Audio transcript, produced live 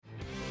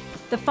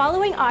The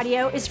following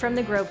audio is from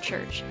the Grove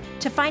Church.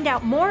 To find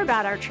out more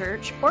about our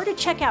church or to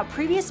check out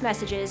previous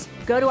messages,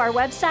 go to our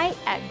website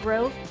at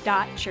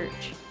grove.church.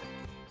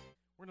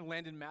 We're going to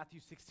land in Matthew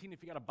 16.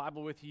 If you got a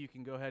Bible with you, you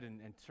can go ahead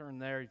and turn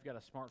there. If you've got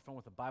a smartphone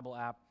with a Bible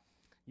app,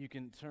 you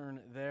can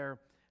turn there.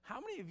 How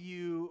many of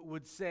you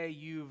would say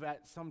you've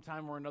at some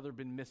time or another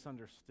been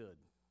misunderstood?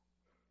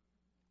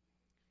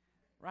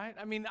 Right?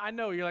 I mean, I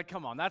know you're like,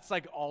 come on, that's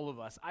like all of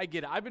us. I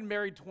get it. I've been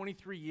married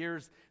 23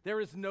 years.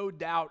 There is no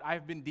doubt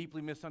I've been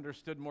deeply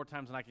misunderstood more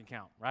times than I can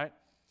count, right?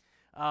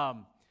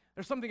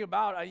 There's something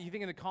about, you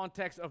think in the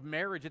context of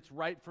marriage, it's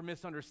ripe for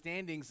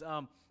misunderstandings.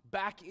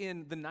 Back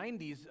in the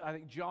 90s, I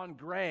think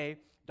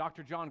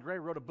Dr. John Gray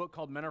wrote a book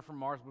called Men Are From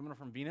Mars, Women Are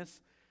From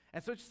Venus.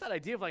 And so it's just that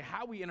idea of like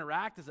how we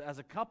interact as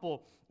a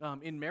couple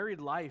in married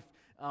life,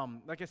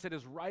 like I said,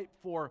 is ripe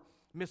for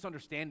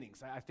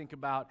misunderstandings. I think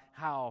about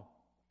how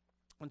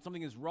when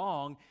something is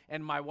wrong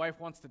and my wife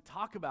wants to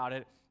talk about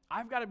it,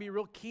 I've got to be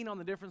real keen on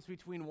the difference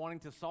between wanting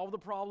to solve the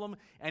problem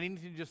and needing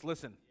to just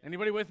listen.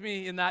 Anybody with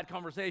me in that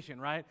conversation,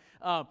 right?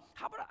 How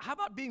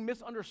about being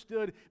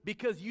misunderstood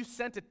because you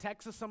sent a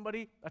text to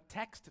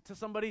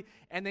somebody,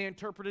 and they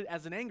interpret it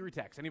as an angry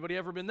text? Anybody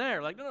ever been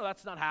there? Like, no,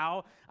 that's not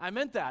how I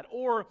meant that.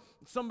 Or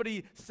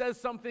somebody says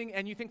something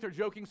and you think they're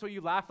joking, so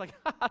you laugh like,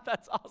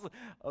 that's awesome.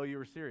 Oh, you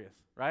were serious,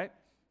 right?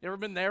 You ever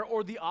been there?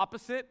 Or the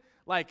opposite?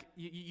 Like,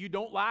 you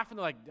don't laugh, and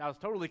they're like, I was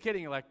totally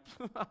kidding. You're like,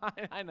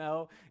 I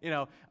know,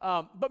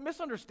 But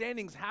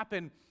misunderstandings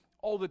happen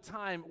all the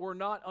time. We're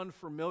not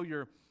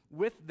unfamiliar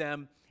with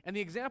them, and the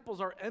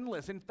examples are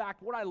endless. In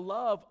fact, what I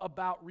love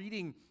about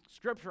reading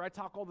Scripture, I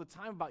talk all the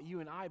time about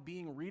you and I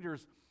being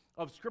readers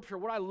of Scripture.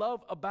 What I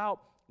love about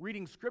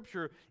reading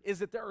Scripture is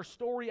that there are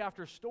story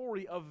after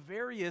story of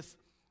various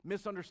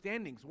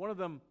misunderstandings. One of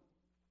them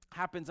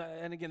happens,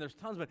 and again, there's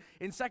tons, but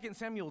in 2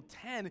 Samuel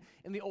 10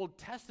 in the Old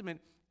Testament,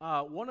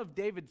 one of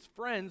David's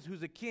friends,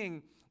 who's a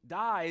king,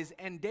 dies,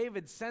 and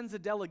David sends a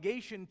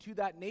delegation to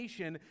that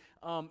nation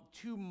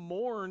to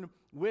mourn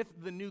with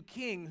the new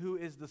king, who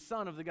is the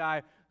son of the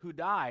guy who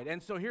died.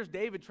 And so here's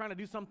David trying to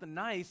do something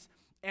nice,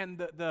 and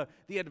the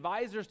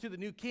advisors to the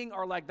new king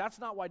are like, that's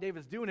not why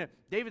David's doing it.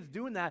 David's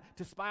doing that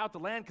to spy out the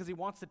land because he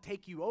wants to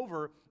take you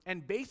over.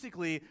 And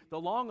basically,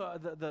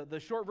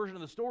 the short version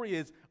of the story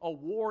is a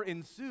war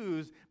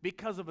ensues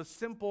because of a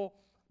simple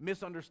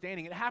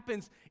misunderstanding. It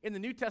happens in the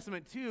New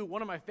Testament too.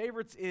 One of my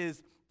favorites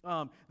is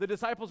the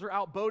disciples are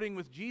out boating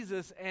with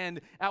Jesus,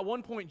 and at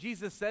one point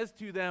Jesus says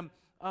to them,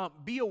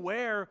 be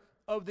aware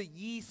of the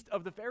yeast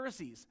of the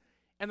Pharisees.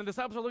 And the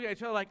disciples are looking at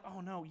each other like, oh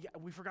no,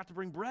 we forgot to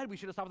bring bread. We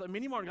should have stopped at the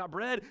mini mart and got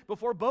bread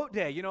before boat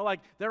day. Like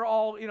they're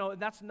all, and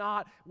that's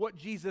not what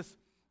Jesus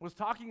was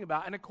talking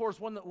about. And of course,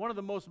 one of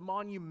the most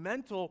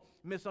monumental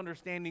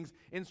misunderstandings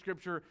in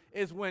Scripture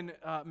is when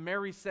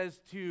Mary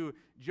says to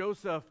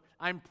Joseph,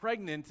 I'm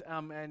pregnant,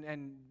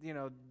 and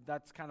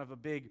that's kind of a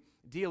big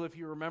deal if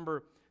you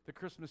remember the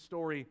Christmas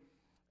story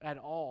at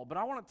all. But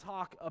I want to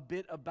talk a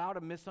bit about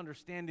a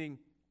misunderstanding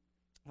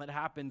that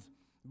happens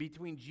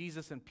between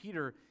Jesus and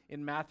Peter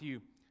in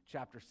Matthew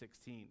chapter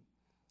 16.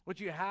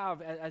 What you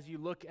have as you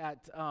look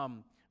at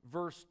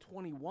verse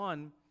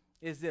 21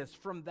 is this: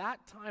 from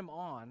that time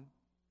on,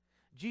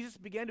 Jesus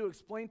began to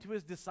explain to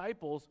his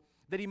disciples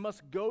that he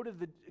must go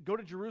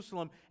to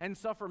Jerusalem and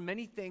suffer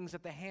many things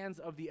at the hands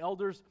of the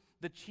elders,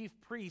 the chief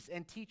priests,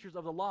 and teachers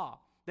of the law,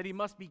 that he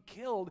must be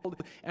killed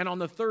and on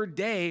the third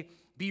day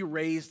be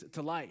raised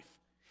to life.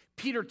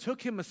 Peter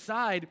took him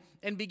aside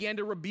and began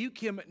to rebuke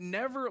him.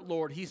 Never,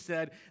 Lord, he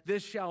said,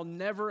 this shall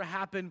never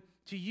happen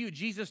to you.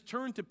 Jesus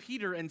turned to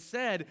Peter and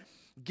said,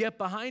 get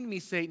behind me,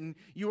 Satan.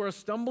 You are a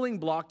stumbling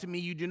block to me.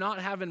 You do not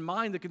have in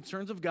mind the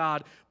concerns of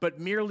God, but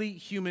merely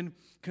human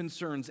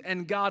concerns.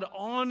 And God,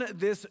 on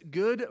this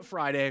Good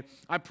Friday,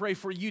 I pray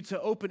for you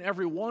to open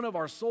every one of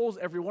our souls,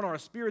 every one of our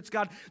spirits,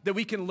 God, that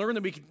we can learn,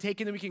 that we can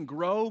take in, that we can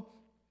grow,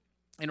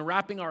 and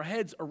wrapping our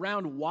heads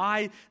around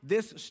why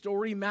this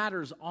story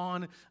matters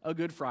on a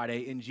Good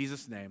Friday. In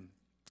Jesus' name,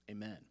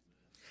 amen.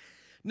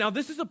 Now,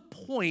 this is a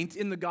point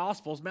in the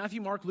Gospels,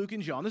 Matthew, Mark, Luke,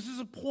 and John. This is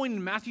a point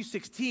in Matthew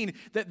 16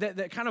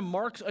 that kind of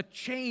marks a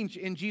change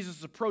in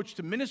Jesus' approach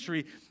to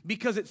ministry,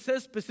 because it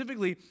says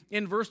specifically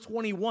in verse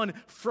 21,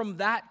 from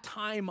that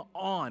time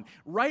on.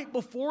 Right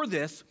before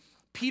this,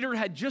 Peter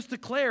had just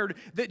declared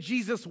that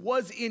Jesus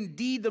was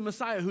indeed the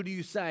Messiah. Who do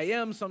you say I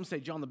am? Some say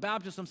John the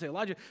Baptist, some say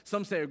Elijah,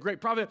 some say a great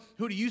prophet.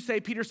 Who do you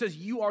say? Peter says,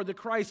 you are the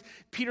Christ.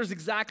 Peter's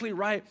exactly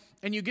right.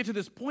 And you get to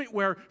this point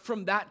where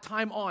from that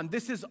time on,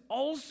 this is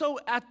also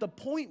at the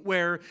point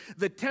where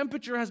the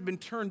temperature has been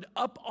turned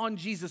up on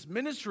Jesus'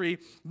 ministry,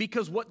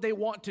 because what they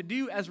want to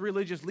do as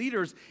religious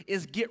leaders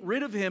is get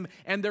rid of him,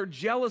 and they're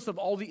jealous of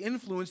all the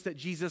influence that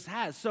Jesus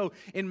has. So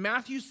in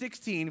Matthew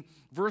 16,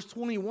 verse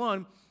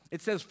 21,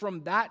 it says,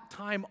 from that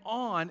time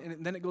on,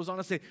 and then it goes on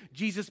to say,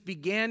 Jesus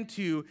began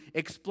to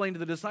explain to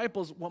the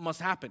disciples what must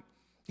happen.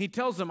 He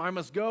tells them, I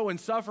must go and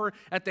suffer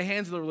at the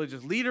hands of the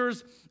religious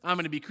leaders. I'm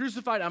going to be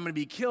crucified. I'm going to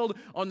be killed.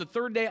 On the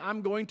third day,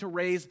 I'm going to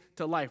raise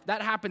to life.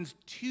 That happens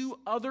 2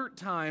 other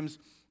times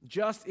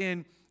just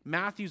in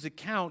Matthew's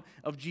account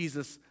of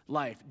Jesus'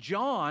 life.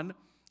 John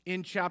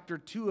in chapter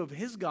 2 of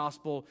his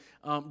gospel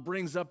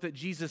brings up that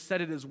Jesus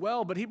said it as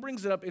well, but he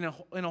brings it up in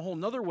a whole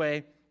nother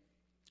way,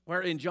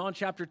 where in John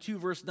chapter 2,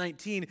 verse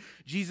 19,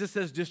 Jesus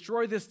says,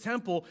 destroy this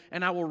temple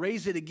and I will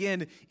raise it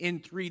again in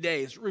 3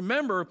 days.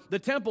 Remember, the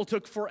temple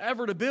took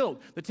forever to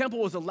build. The temple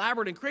was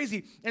elaborate and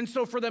crazy. And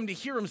so for them to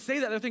hear him say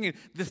that, they're thinking,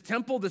 this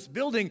temple, this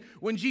building,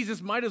 when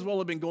Jesus might as well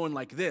have been going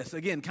like this.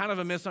 Again, kind of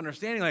a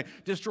misunderstanding, like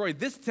destroy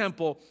this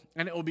temple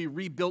and it will be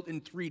rebuilt in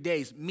 3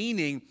 days,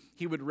 meaning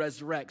he would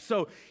resurrect.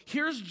 So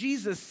here's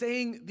Jesus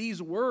saying these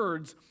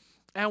words.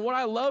 And what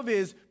I love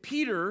is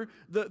Peter,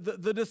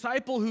 the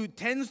disciple who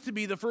tends to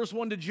be the first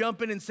one to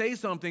jump in and say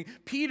something,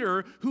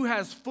 Peter, who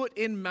has foot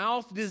and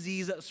mouth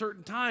disease at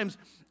certain times,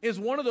 is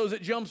one of those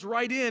that jumps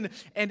right in,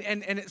 and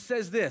it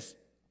says this,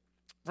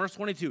 verse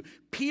 22,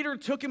 Peter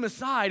took him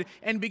aside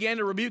and began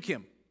to rebuke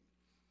him.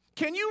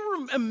 Can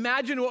you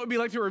imagine what it would be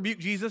like to rebuke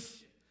Jesus?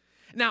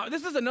 Now,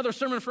 this is another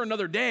sermon for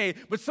another day,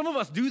 but some of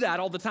us do that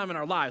all the time in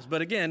our lives.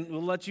 But again,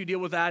 we'll let you deal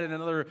with that in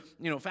another,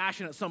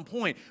 fashion at some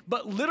point.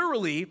 But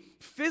literally,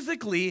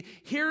 physically,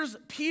 here's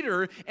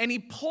Peter, and he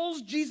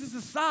pulls Jesus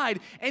aside,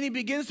 and he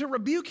begins to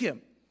rebuke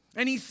him.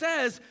 And he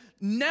says,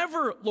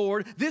 never,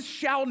 Lord, this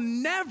shall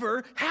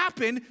never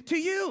happen to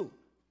you.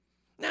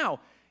 Now,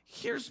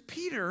 here's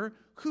Peter,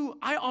 who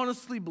I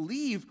honestly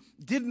believe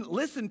didn't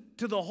listen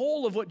to the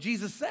whole of what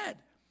Jesus said.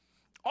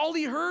 All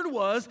he heard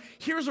was,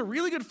 here's a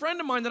really good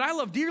friend of mine that I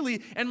love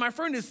dearly, and my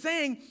friend is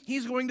saying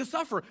he's going to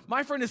suffer.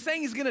 My friend is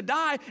saying he's going to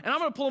die, and I'm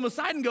going to pull him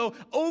aside and go,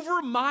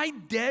 over my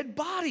dead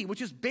body,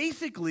 which is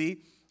basically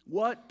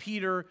what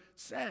Peter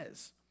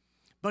says.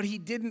 But he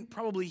didn't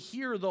probably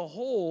hear the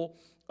whole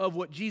of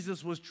what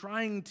Jesus was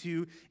trying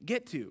to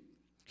get to.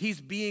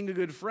 He's being a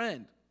good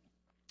friend.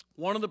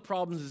 One of the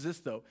problems is this,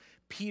 though.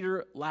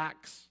 Peter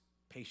lacks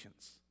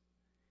patience.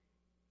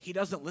 He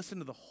doesn't listen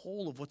to the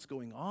whole of what's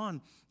going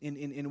on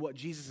in what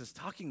Jesus is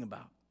talking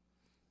about.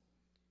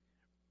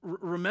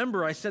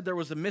 Remember, I said there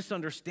was a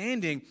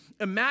misunderstanding.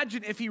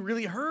 Imagine if he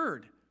really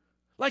heard.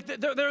 Like,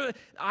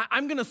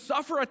 I'm going to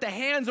suffer at the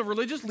hands of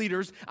religious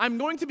leaders. I'm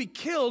going to be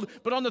killed,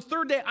 but on the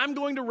third day, I'm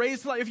going to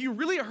raise to life. If you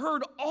really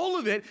heard all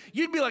of it,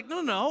 you'd be like,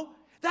 no,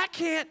 that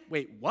can't.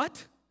 Wait,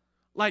 what?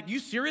 Like, you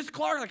serious,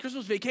 Clark? Like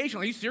Christmas Vacation.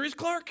 Are you serious,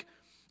 Clark?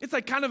 It's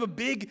like kind of a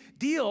big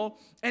deal.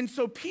 And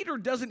so Peter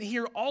doesn't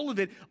hear all of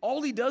it.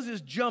 All he does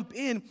is jump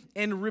in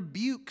and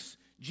rebukes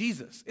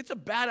Jesus. It's a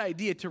bad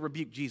idea to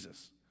rebuke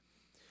Jesus.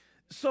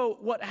 So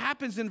what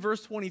happens in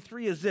verse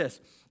 23 is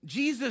this.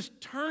 Jesus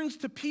turns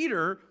to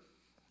Peter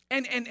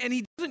and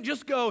he doesn't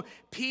just go,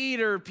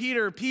 Peter,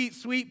 Pete,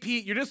 sweet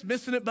Pete, you're just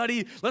missing it,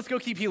 buddy. Let's go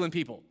keep healing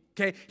people.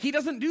 Okay? He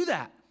doesn't do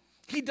that.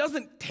 He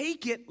doesn't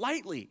take it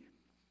lightly.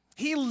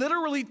 He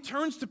literally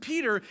turns to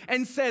Peter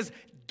and says,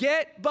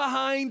 get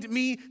behind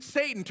me,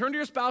 Satan. Turn to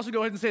your spouse and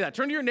go ahead and say that.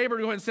 Turn to your neighbor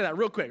and go ahead and say that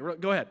real quick.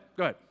 Go ahead.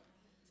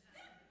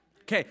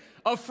 Okay,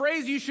 a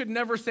phrase you should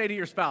never say to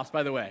your spouse,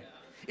 by the way.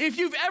 If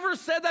you've ever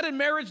said that in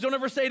marriage, don't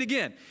ever say it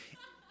again.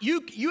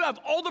 You have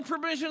all the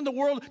permission in the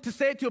world to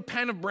say it to a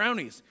pan of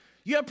brownies.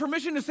 You have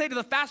permission to say to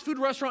the fast food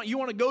restaurant you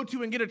want to go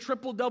to and get a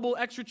triple, double,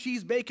 extra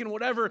cheese, bacon,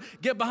 whatever,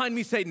 get behind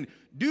me, Satan.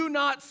 Do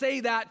not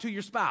say that to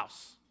your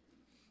spouse.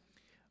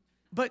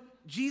 But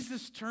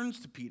Jesus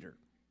turns to Peter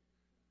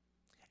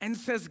and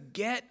says,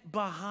 get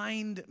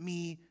behind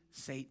me,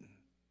 Satan.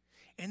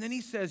 And then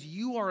he says,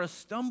 you are a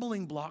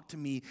stumbling block to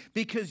me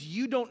because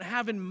you don't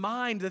have in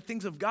mind the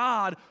things of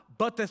God,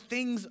 but the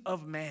things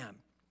of man.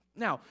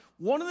 Now,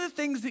 one of the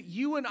things that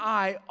you and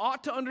I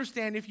ought to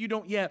understand, if you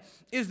don't yet,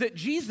 is that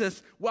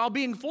Jesus, while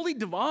being fully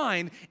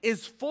divine,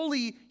 is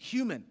fully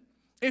human.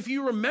 If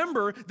you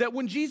remember that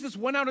when Jesus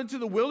went out into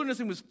the wilderness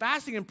and was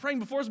fasting and praying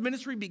before his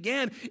ministry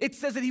began, it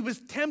says that he was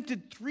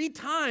tempted 3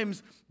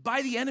 times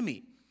by the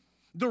enemy.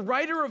 The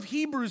writer of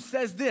Hebrews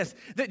says this,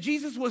 that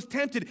Jesus was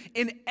tempted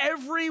in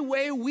every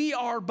way we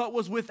are, but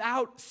was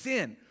without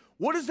sin.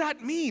 What does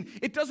that mean?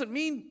 It doesn't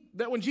mean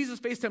that when Jesus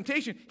faced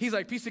temptation, he's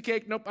like, piece of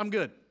cake, nope, I'm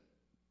good.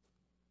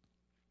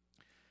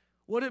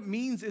 What it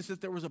means is that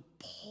there was a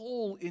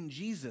pull in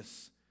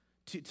Jesus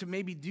to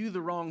maybe do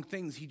the wrong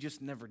things. He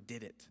just never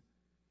did it.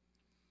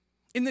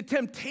 In the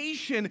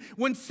temptation,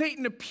 when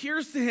Satan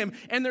appears to him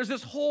and there's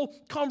this whole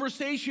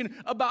conversation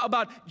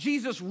about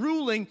Jesus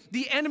ruling,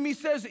 the enemy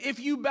says, if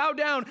you bow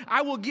down,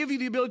 I will give you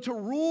the ability to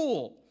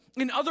rule.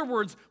 In other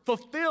words,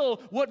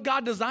 fulfill what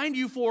God designed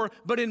you for,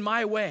 but in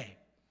my way.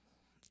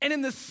 And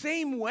in the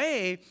same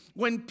way,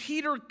 when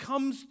Peter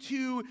comes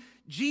to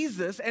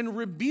Jesus and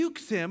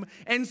rebukes him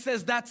and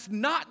says that's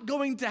not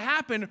going to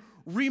happen,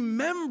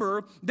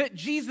 remember that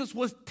Jesus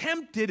was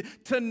tempted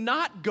to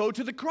not go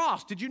to the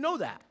cross. Did you know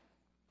that?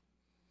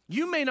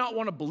 You may not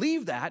want to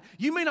believe that.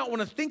 You may not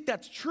want to think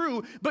that's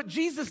true, but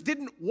Jesus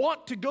didn't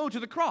want to go to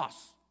the cross.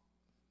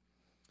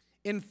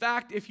 In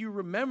fact, if you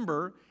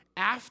remember,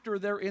 after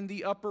they're in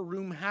the upper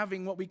room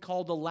having what we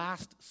call the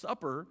Last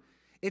Supper,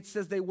 it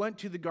says they went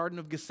to the Garden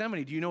of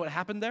Gethsemane. Do you know what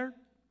happened there?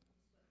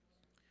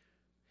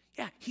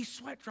 Yeah, he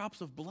sweat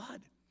drops of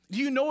blood. Do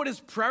you know what his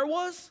prayer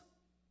was?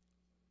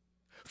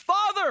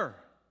 Father,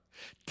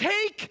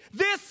 Take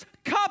this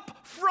cup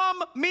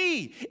from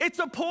me. It's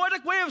a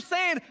poetic way of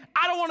saying,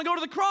 I don't want to go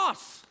to the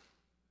cross.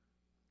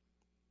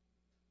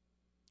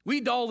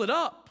 We doll it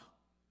up.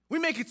 We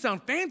make it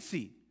sound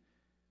fancy.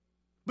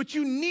 But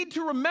you need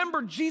to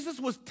remember Jesus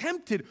was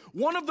tempted.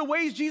 One of the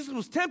ways Jesus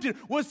was tempted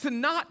was to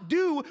not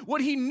do what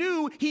he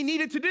knew he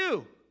needed to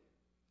do.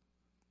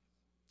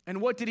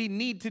 And what did he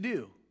need to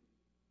do?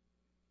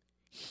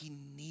 He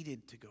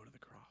needed to go to the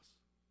cross.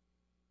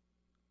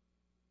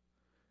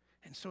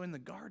 And so in the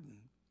garden,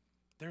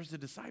 there's the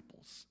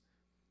disciples.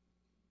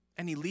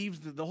 And he leaves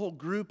the whole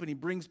group and he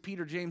brings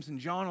Peter, James, and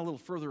John a little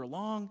further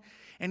along.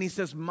 And he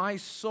says, my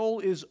soul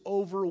is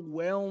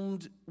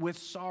overwhelmed with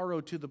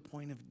sorrow to the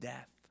point of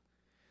death.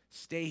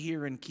 Stay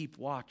here and keep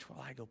watch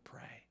while I go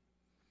pray.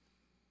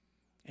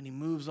 And he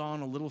moves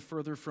on a little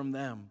further from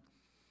them.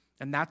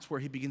 And that's where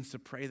he begins to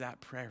pray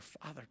that prayer.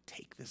 Father,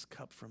 take this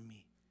cup from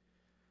me.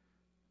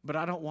 But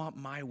I don't want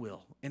my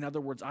will. In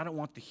other words, I don't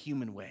want the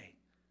human way.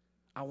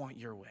 I want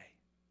your way.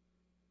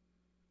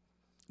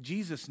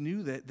 Jesus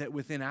knew that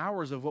within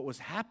hours of what was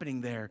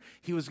happening there,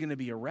 he was going to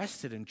be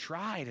arrested and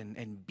tried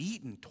and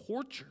beaten,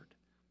 tortured.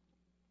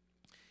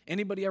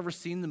 Anybody ever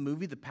seen the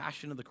movie The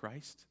Passion of the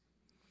Christ?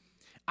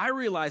 I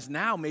realize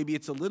now maybe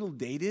it's a little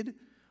dated,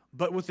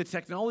 but with the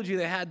technology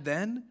they had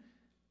then,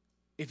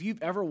 if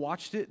you've ever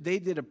watched it, they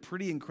did a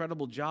pretty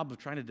incredible job of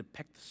trying to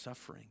depict the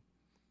suffering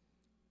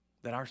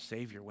that our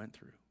Savior went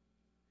through.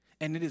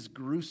 And it is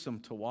gruesome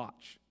to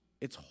watch.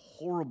 It's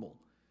horrible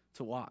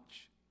to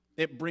watch.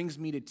 It brings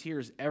me to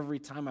tears every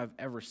time I've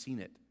ever seen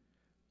it.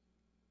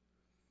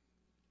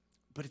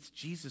 But it's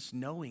Jesus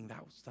knowing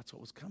that's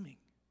what was coming.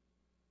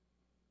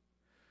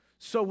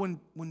 So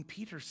when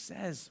Peter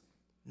says,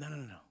 no,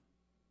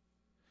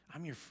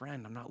 I'm your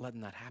friend, I'm not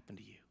letting that happen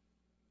to you.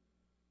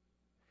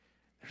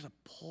 There's a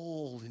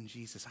pull in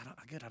Jesus.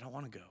 I don't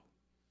want to go.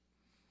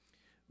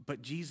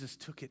 But Jesus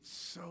took it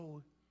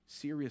so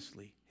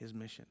seriously, his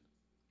mission,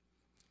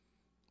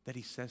 that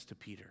he says to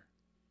Peter,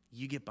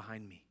 you get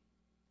behind me.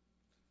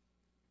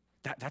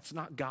 That's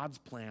not God's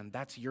plan,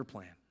 that's your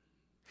plan.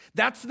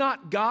 That's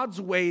not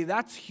God's way,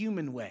 that's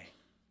human way.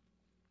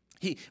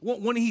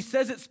 When he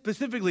says it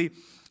specifically,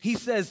 he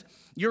says,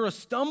 you're a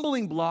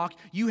stumbling block.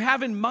 You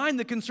have in mind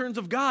the concerns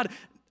of God.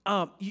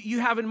 You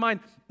have in mind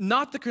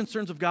not the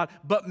concerns of God,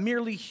 but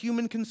merely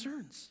human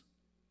concerns.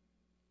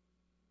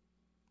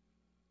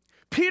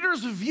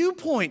 Peter's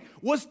viewpoint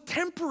was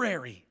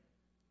temporary,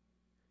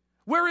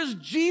 whereas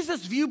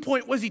Jesus'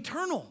 viewpoint was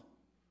eternal.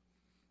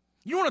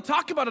 You want to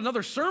talk about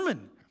another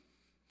sermon?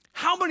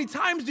 How many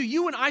times do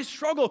you and I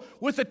struggle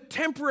with a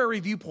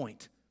temporary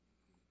viewpoint?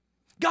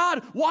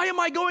 God, why am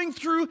I going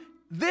through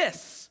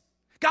this?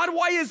 God,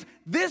 why is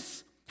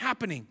this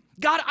happening?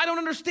 God, I don't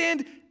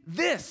understand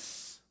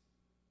this.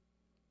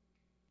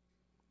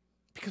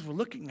 Because we're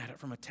looking at it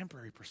from a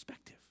temporary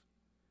perspective.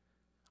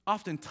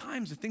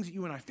 Oftentimes, the things that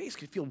you and I face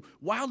can feel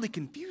wildly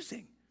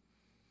confusing.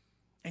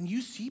 And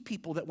you see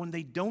people that when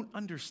they don't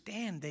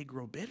understand, they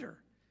grow bitter.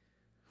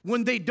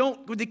 When they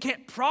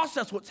can't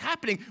process what's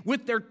happening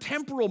with their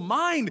temporal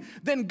mind,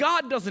 then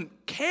God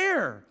doesn't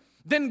care.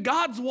 Then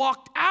God's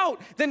walked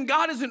out. Then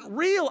God isn't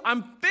real.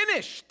 I'm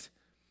finished.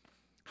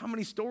 How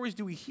many stories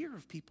do we hear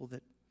of people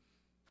that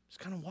just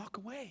kind of walk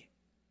away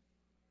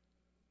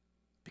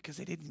because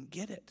they didn't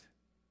get it?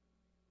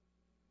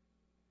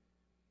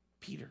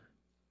 Peter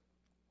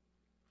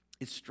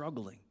is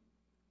struggling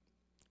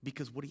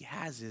because what he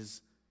has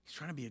is he's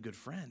trying to be a good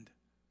friend.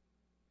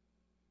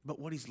 But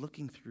what he's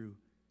looking through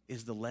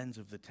is the lens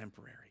of the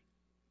temporary.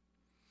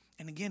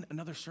 And again,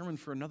 another sermon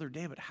for another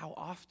day, but how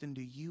often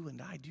do you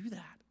and I do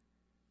that?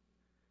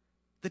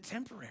 The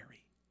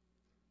temporary.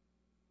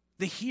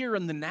 The here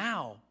and the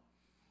now.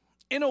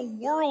 In a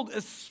world,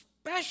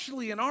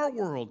 especially in our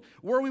world,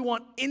 where we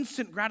want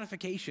instant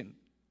gratification.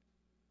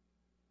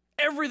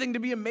 Everything to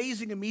be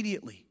amazing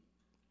immediately.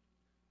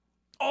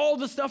 All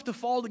the stuff to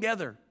fall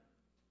together.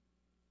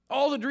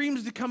 All the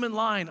dreams to come in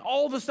line.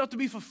 All the stuff to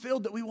be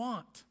fulfilled that we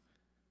want.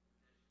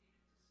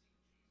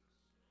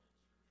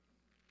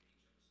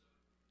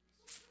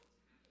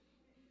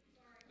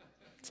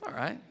 It's all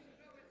right.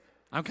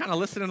 I'm kind of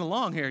listening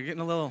along here,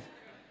 getting a little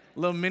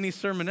mini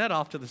sermonette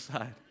off to the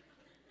side.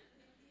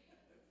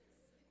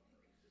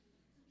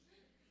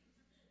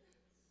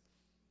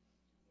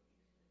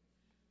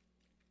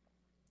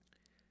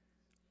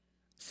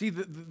 See,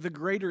 the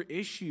greater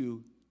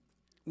issue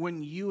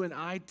when you and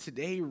I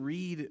today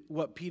read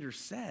what Peter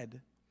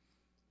said,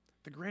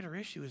 the greater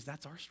issue is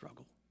that's our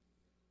struggle.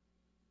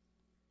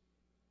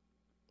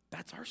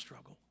 That's our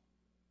struggle.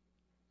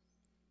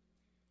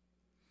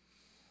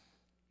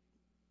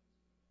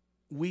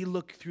 We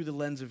look through the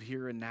lens of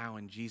here and now,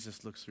 and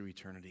Jesus looks through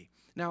eternity.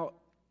 Now,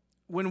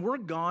 when we're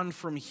gone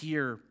from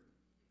here,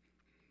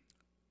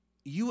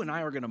 you and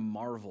I are going to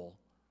marvel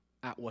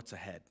at what's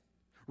ahead.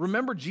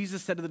 Remember,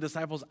 Jesus said to the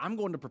disciples, I'm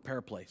going to prepare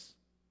a place.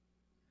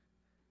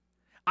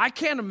 I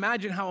can't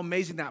imagine how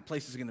amazing that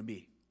place is going to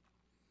be.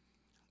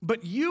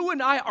 But you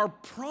and I are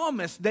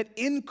promised that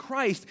in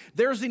Christ,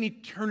 there's an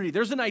eternity.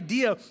 There's an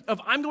idea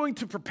of I'm going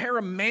to prepare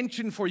a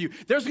mansion for you.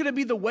 There's going to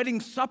be the wedding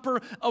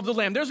supper of the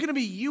Lamb. There's going to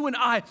be you and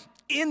I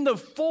in the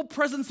full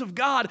presence of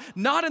God,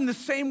 not in the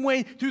same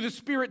way through the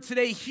Spirit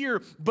today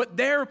here, but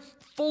there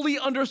fully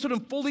understood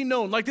and fully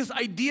known. Like this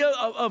idea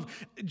of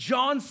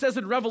John says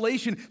in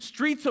Revelation,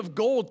 streets of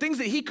gold, things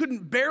that he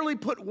couldn't barely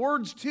put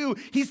words to.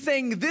 He's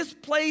saying this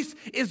place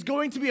is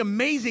going to be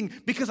amazing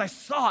because I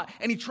saw it,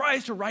 and he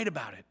tries to write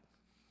about it.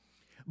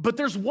 But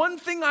there's one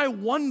thing I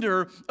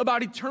wonder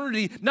about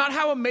eternity, not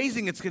how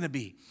amazing it's going to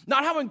be,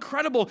 not how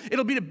incredible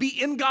it'll be to be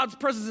in God's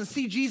presence and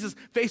see Jesus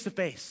face to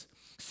face,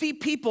 see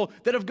people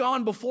that have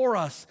gone before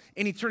us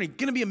in eternity.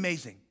 Going to be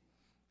amazing.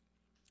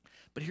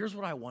 But here's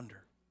what I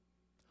wonder.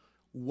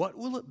 What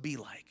will it be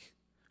like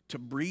to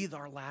breathe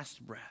our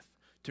last breath,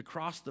 to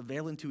cross the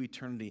veil into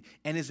eternity?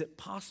 And is it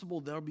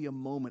possible there'll be a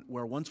moment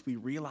where once we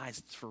realize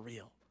it's for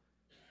real,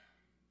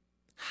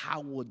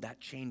 how would that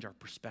change our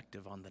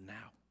perspective on the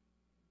now?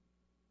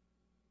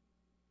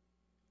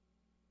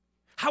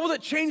 How will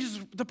that change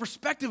the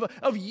perspective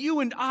of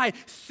you and I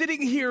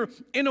sitting here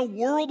in a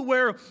world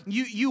where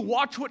you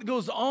watch what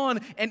goes on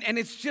and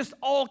it's just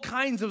all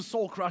kinds of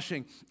soul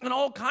crushing and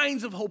all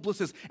kinds of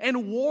hopelessness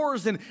and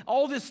wars and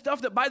all this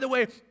stuff that, by the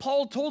way,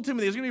 Paul told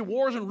Timothy there's going to be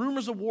wars and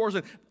rumors of wars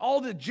and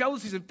all the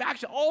jealousies and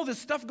faction, all this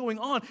stuff going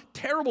on,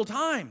 terrible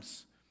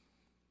times.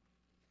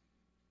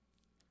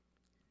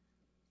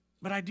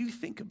 But I do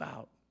think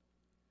about,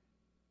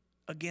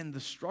 again,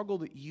 the struggle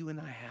that you and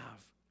I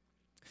have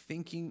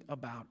thinking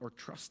about or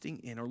trusting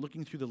in or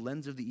looking through the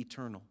lens of the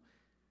eternal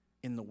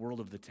in the world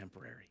of the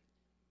temporary.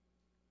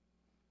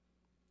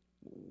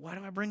 Why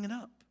do I bring it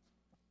up?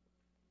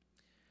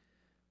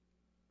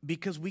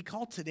 Because we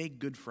call today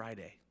Good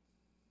Friday.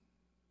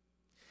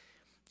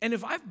 And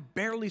if I've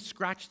barely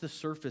scratched the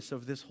surface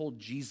of this whole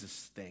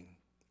Jesus thing,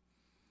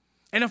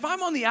 and if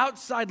I'm on the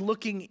outside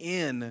looking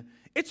in,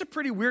 it's a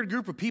pretty weird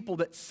group of people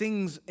that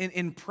sings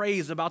in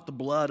praise about the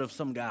blood of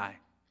some guy.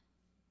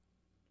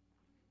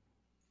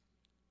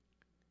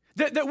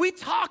 That we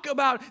talk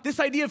about this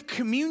idea of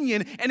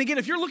communion, and again,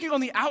 if you're looking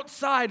on the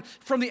outside,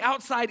 from the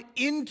outside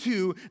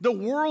into the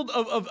world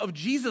of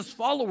Jesus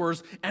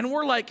followers, and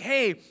we're like,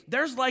 hey,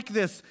 there's like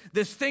this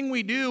thing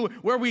we do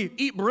where we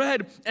eat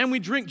bread and we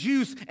drink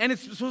juice, and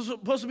it's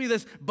supposed to be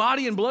this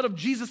body and blood of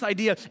Jesus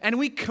idea, and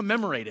we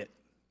commemorate it.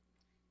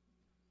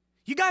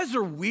 You guys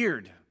are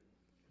weird.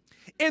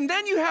 And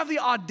then you have the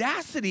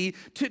audacity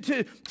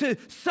to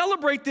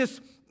celebrate this.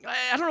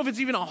 I don't know if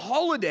it's even a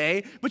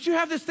holiday, but you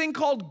have this thing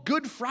called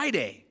Good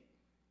Friday.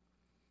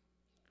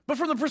 But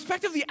from the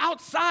perspective of the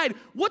outside,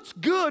 what's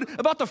good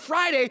about the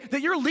Friday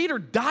that your leader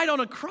died on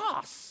a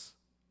cross?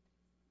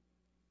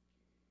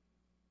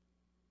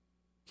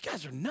 You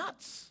guys are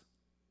nuts.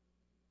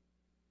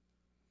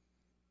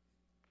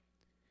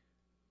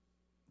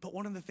 But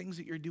one of the things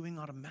that you're doing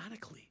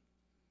automatically,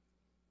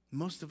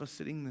 most of us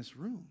sitting in this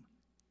room,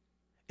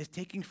 is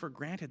taking for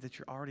granted that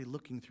you're already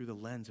looking through the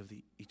lens of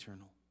the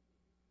eternal.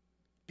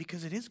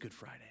 Because it is Good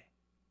Friday.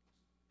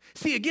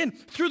 See, again,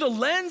 through the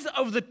lens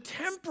of the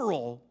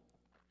temporal,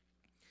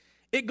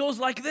 it goes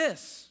like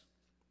this.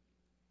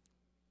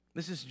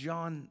 This is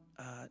John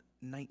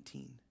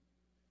 19.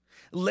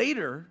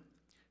 Later,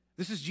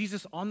 this is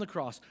Jesus on the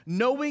cross,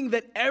 knowing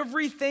that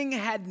everything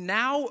had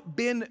now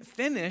been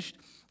finished,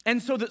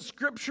 and so that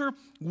Scripture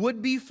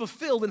would be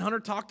fulfilled. And Hunter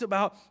talked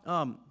about,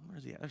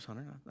 where's he at? There's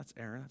Hunter. That's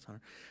Aaron. That's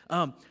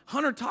Hunter.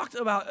 Hunter talked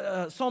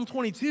about Psalm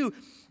 22.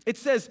 It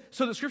says,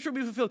 so that Scripture will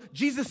be fulfilled.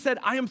 Jesus said,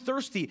 I am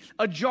thirsty.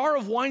 A jar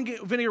of wine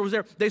vinegar was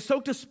there. They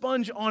soaked a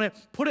sponge on it,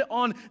 put it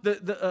on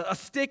a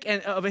stick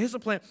of a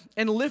hyssop plant,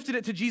 and lifted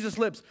it to Jesus'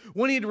 lips.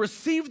 When he had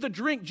received the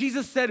drink,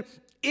 Jesus said,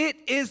 it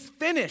is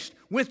finished.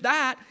 With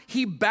that,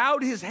 he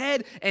bowed his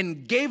head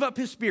and gave up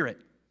his spirit.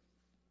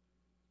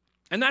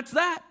 And that's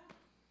that.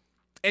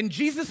 And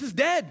Jesus is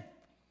dead.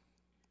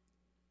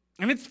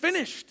 And it's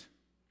finished.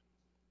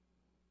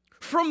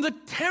 From the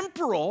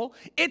temporal,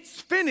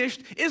 it's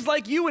finished is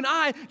like you and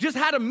I just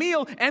had a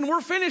meal and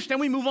we're finished and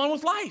we move on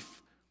with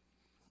life.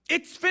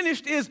 It's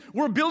finished is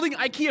we're building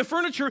IKEA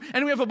furniture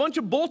and we have a bunch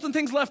of bolts and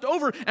things left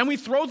over and we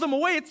throw them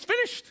away. It's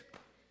finished.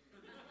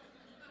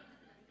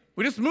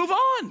 We just move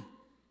on.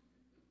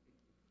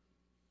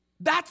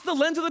 That's the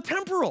lens of the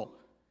temporal.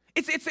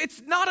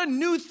 It's not a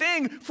new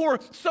thing for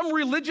some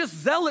religious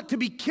zealot to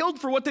be killed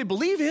for what they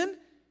believe in.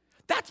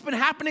 That's been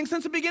happening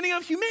since the beginning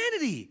of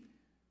humanity.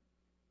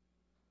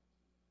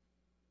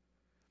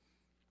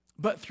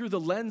 But through the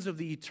lens of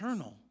the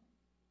eternal,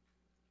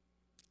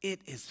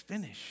 it is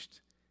finished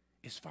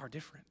is far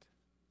different.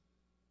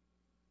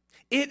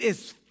 It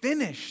is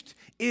finished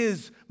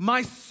is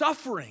my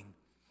suffering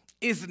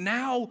is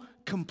now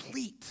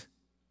complete.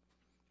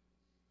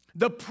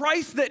 The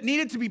price that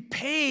needed to be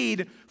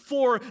paid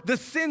for the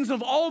sins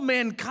of all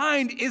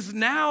mankind is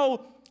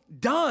now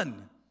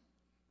done.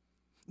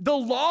 The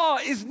law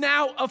is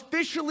now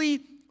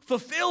officially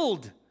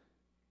fulfilled.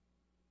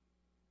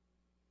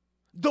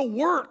 The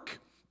work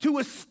to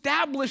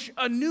establish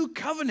a new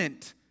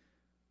covenant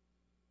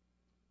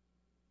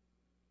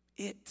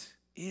it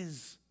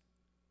is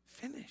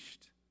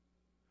finished.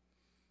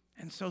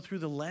 And so through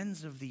the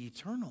lens of the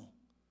eternal,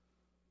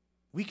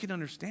 we can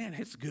understand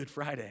it's Good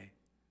Friday.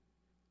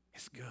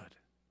 It's good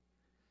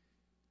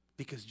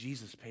because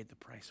Jesus paid the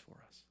price for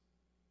us.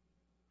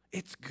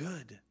 It's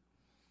good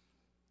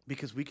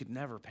because we could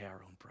never pay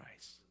our own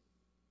price.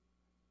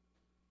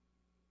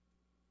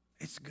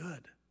 It's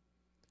good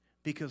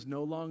because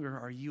no longer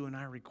are you and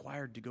I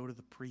required to go to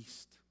the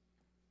priest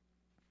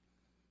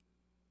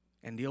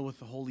and deal with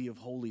the Holy of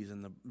Holies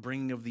and the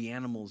bringing of the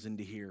animals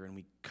into here, and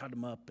we cut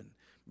them up and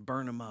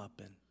burn them up,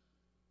 and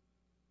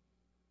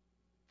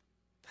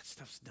that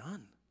stuff's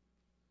done.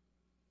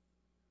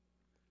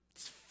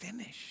 It's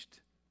finished.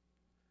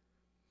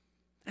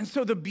 And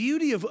so the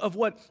beauty of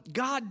what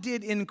God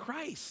did in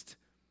Christ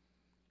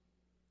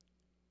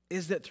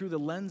is that through the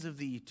lens of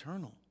the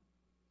eternal,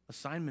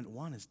 assignment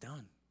 1 is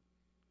done.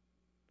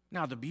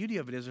 Now, the beauty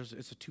of it is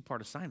it's a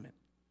 2-part assignment.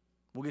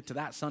 We'll get to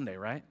that Sunday,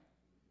 right?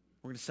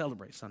 We're going to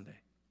celebrate Sunday.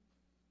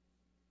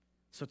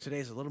 So today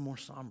is a little more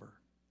somber.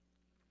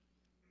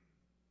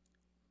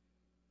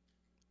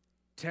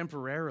 Looking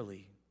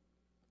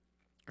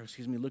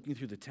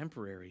through the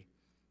temporary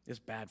is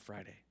bad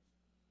Friday.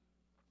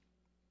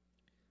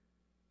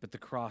 But the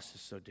cross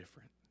is so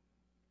different.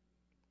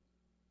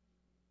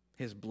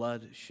 His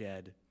blood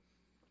shed,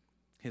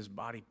 his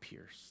body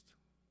pierced,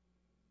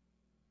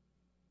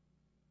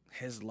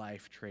 his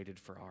life traded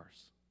for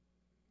ours.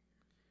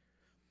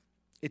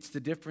 It's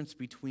the difference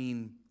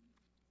between,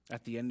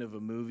 at the end of a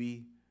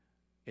movie,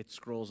 it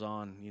scrolls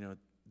on,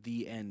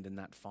 the end in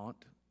that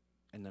font,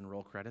 and then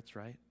roll credits,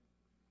 right?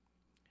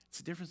 It's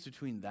the difference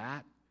between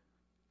that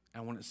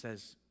and when it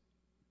says,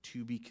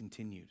 to be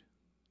continued, ...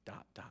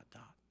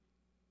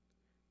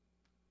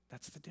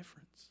 That's the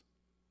difference.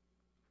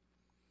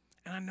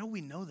 And I know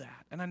we know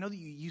that. And I know that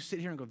you sit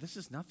here and go, this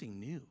is nothing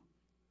new.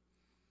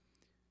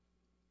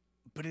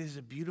 But it is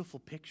a beautiful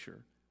picture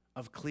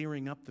of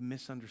clearing up the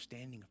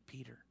misunderstanding of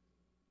Peter.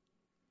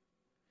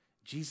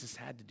 Jesus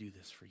had to do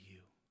this for you.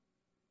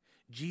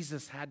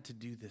 Jesus had to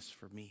do this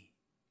for me.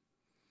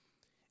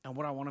 And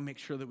what I want to make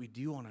sure that we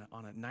do on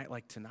a night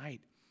like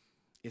tonight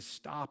is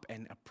stop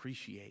and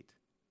appreciate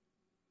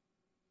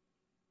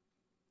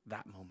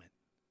that moment.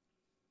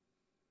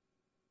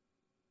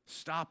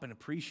 Stop and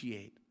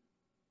appreciate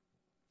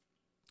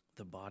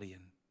the body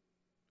and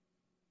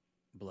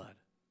blood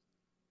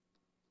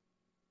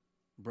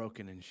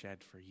broken and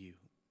shed for you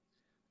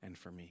and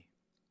for me.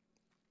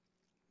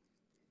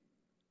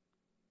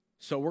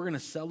 So we're going to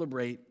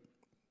celebrate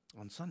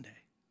on Sunday.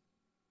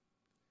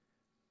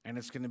 And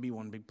it's going to be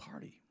one big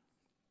party.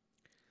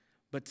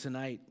 But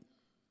tonight,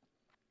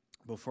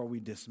 before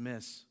we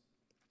dismiss,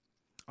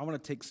 I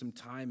want to take some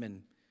time,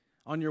 and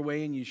on your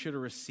way in, you should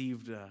have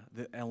received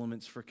the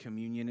elements for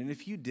communion. And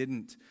if you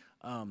didn't,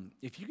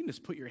 if you can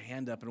just put your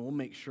hand up, and we'll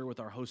make sure with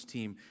our host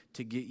team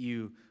to get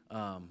you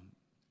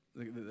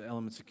the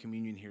elements of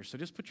communion here. So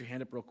just put your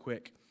hand up real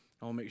quick,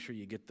 and we'll make sure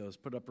you get those.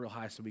 Put it up real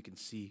high so we can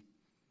see.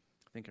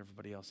 I think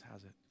everybody else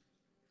has it.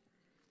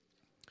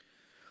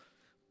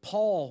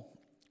 Paul,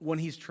 when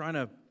he's trying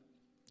to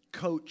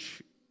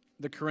coach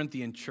the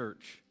Corinthian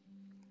church,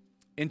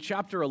 in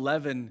chapter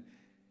 11,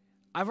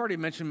 I've already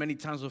mentioned many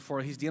times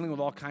before, he's dealing with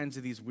all kinds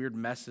of these weird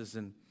messes,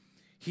 and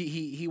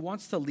he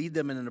wants to lead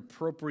them in an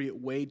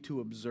appropriate way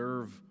to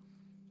observe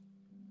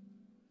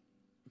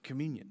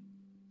communion.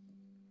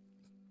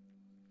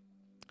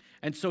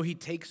 And so he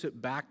takes it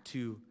back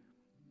to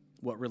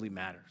what really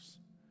matters.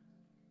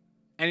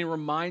 And he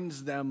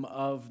reminds them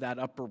of that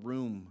upper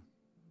room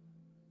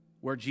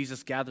where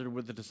Jesus gathered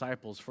with the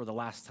disciples for the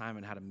last time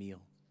and had a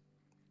meal.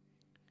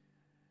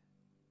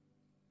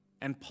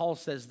 And Paul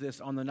says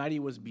this, on the night he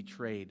was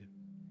betrayed,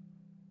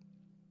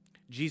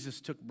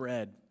 Jesus took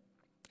bread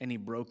and he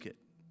broke it.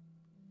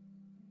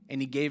 And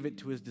he gave it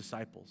to his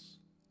disciples.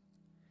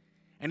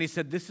 And he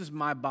said, this is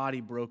my body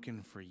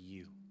broken for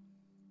you.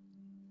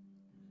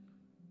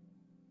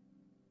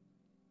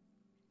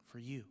 For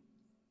you.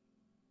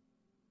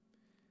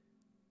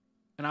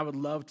 And I would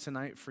love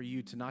tonight for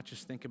you to not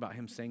just think about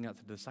him saying that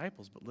to the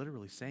disciples, but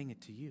literally saying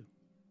it to you.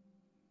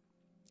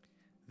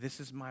 This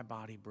is my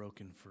body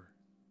broken for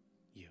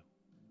you.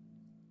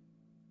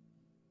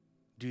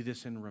 Do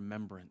this in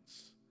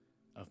remembrance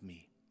of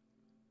me.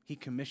 He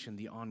commissioned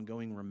the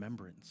ongoing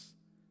remembrance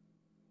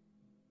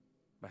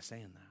by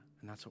saying that.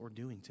 And that's what we're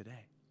doing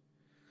today.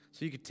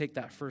 So you could take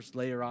that first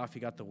layer off.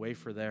 You got the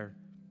wafer there,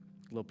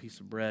 a little piece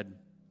of bread.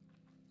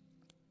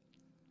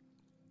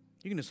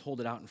 You can just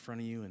hold it out in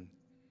front of you, and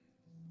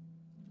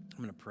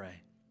I'm going to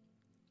pray.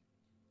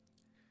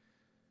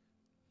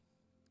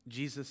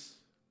 Jesus,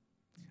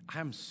 I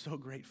am so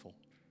grateful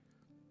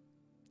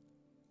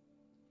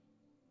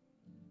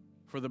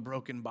for the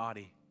broken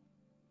body,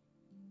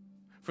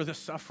 for the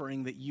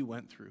suffering that you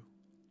went through,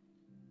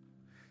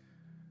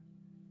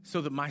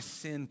 so that my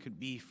sin could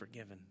be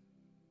forgiven.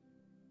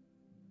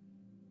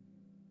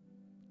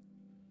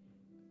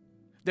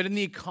 That in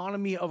the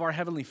economy of our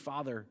Heavenly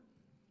Father,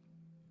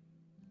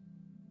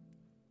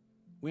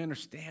 we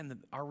understand that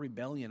our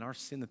rebellion, our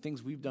sin, the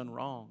things we've done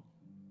wrong,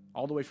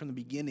 all the way from the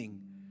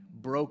beginning,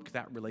 broke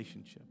that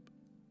relationship.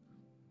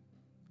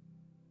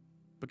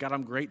 But God,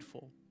 I'm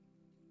grateful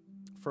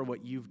for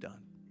what you've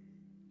done.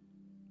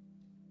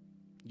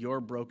 Your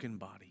broken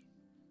body,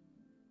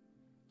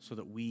 so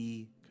that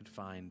we could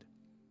find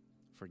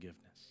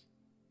forgiveness.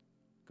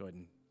 Go ahead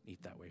and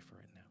eat that wafer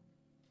right now.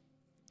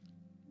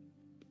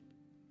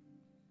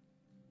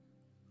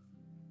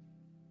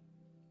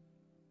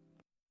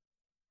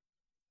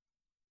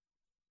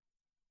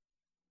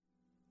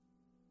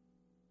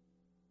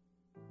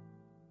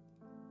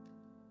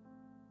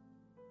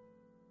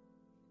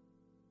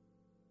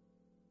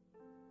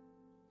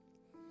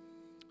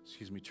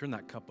 Excuse me, turn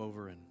that cup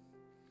over and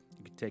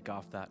you can take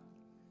off that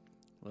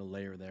little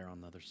layer there on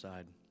the other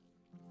side,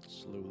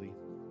 slowly.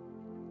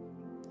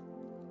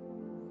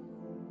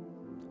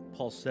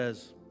 Paul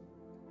says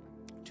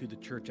to the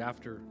church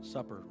after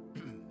supper,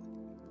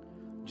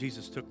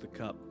 Jesus took the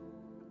cup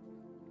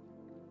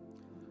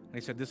and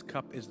he said, "This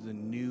cup is the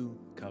new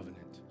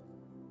covenant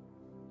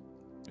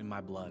in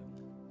my blood.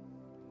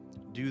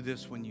 Do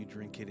this when you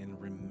drink it in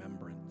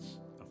remembrance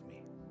of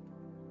me."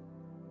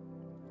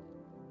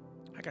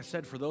 Like I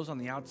said, for those on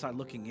the outside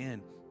looking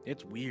in,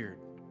 it's weird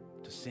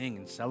to sing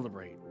and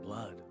celebrate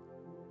blood.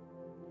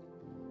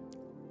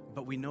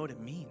 But we know what it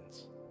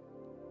means.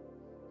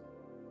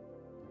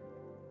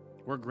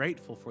 We're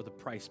grateful for the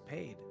price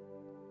paid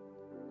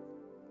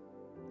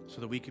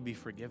so that we could be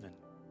forgiven.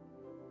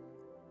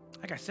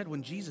 Like I said,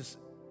 when Jesus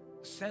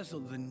says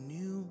of the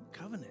new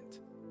covenant,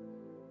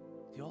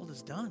 the old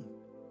is done.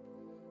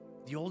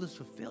 The old is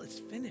fulfilled. It's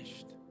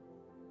finished.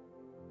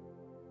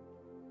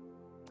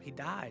 He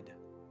died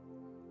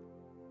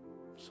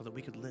so that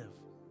we could live.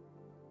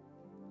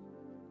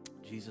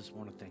 Jesus, I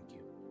want to thank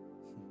you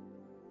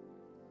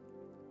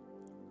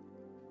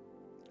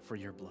for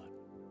your blood.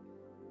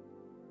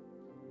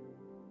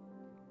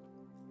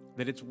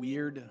 That it's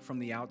weird from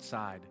the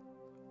outside,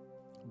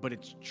 but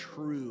it's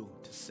true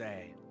to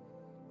say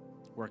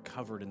we're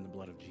covered in the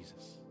blood of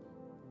Jesus.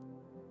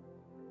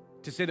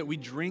 To say that we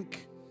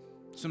drink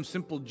some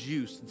simple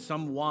juice and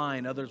some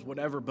wine, others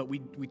whatever, but we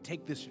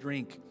take this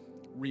drink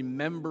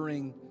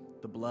remembering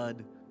the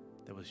blood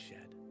that was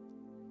shed.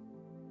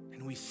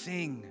 And we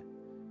sing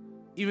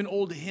even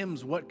old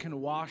hymns, what can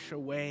wash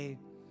away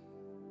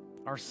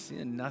our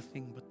sin?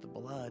 Nothing but the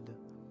blood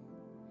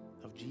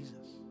of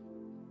Jesus.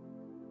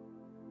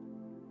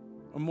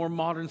 A more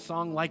modern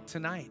song like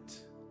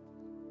tonight,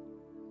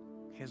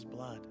 his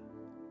blood,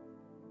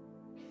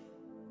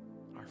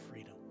 our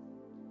freedom.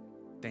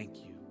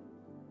 Thank you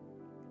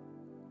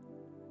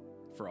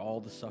for all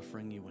the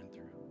suffering you went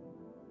through,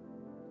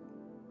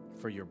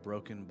 for your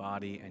broken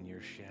body and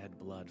your shed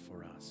blood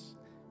for us.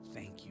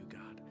 Thank you,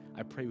 God.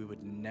 I pray we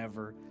would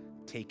never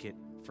take it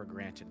for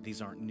granted.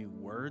 These aren't new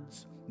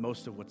words.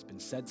 Most of what's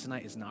been said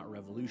tonight is not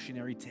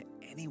revolutionary to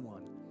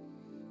anyone.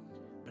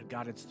 But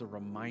God, it's the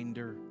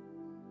reminder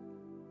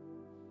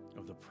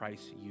of the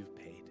price you've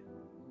paid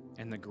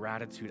and the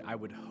gratitude I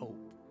would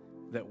hope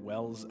that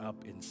wells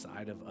up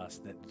inside of us,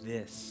 that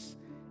this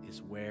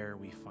is where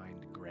we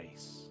find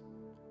grace.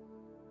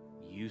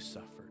 You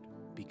suffered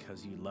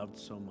because you loved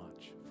so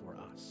much for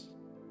us.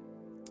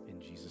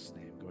 In Jesus'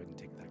 name, go ahead and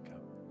take that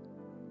cup.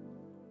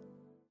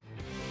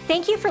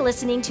 Thank you for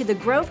listening to the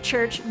Grove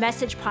Church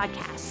Message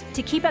Podcast.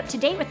 To keep up to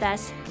date with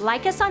us,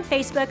 like us on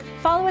Facebook,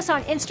 follow us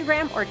on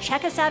Instagram, or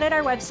check us out at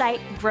our website,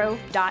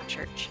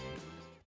 grove.church.